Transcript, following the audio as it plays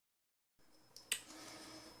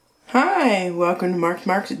Hi, welcome to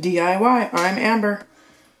Mark's DIY. I'm Amber.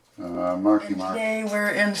 Marky Mark. Today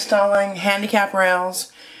we're installing handicap rails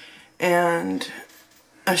and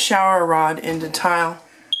a shower rod into tile.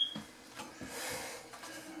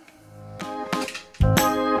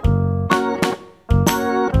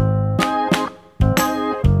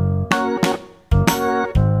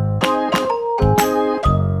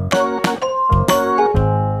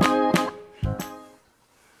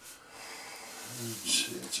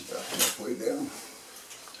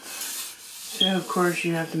 So of course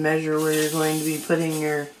you have to measure where you're going to be putting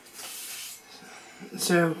your.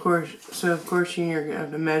 So of course you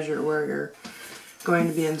have to measure where you're going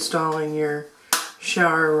to be installing your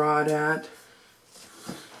shower rod at,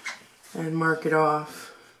 and mark it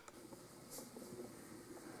off.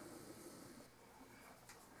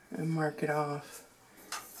 And mark it off.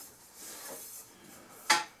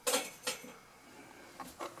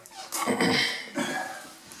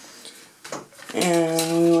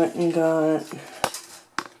 And we went and got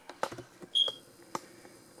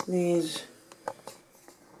these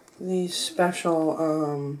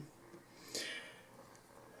special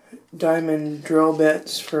diamond drill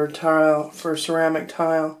bits for ceramic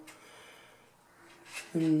tile,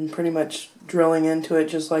 and pretty much drilling into it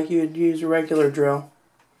just like you'd use a regular drill.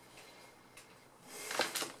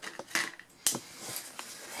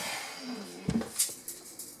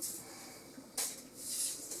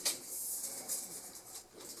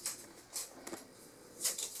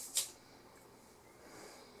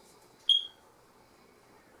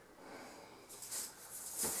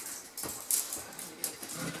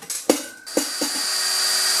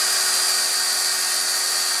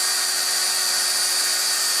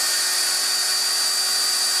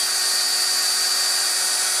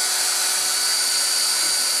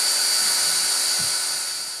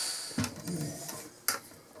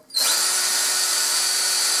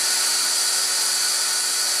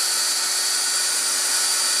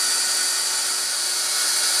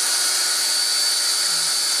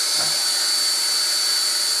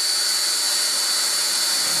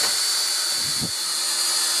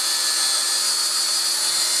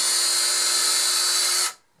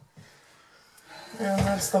 And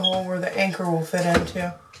that's the hole where the anchor will fit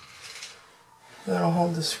into. That'll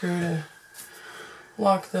hold the screw to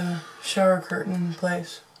lock the shower curtain in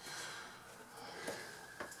place.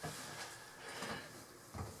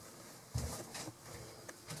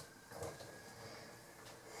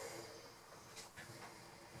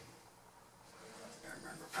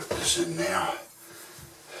 Put this in now.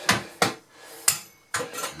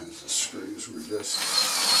 As the screws were just.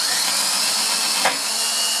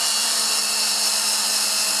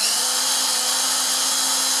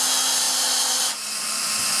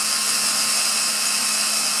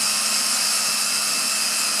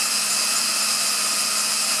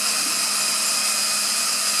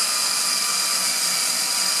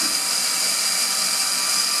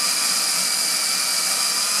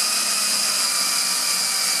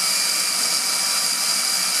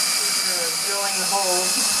 Drilling the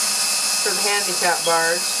holes for the handicap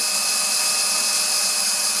bars.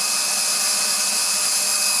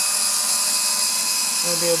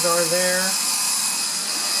 There'll be a bar there,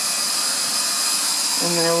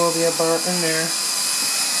 and there will be a bar in there.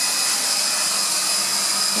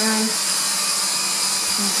 And you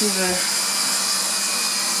can see the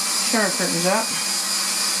shower curtains up.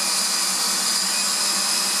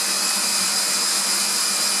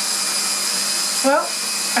 Well,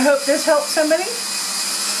 I hope this helped somebody.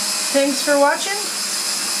 Thanks for watching.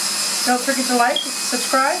 Don't forget to like,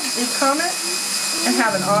 subscribe, leave a comment, and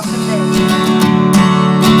have an awesome day.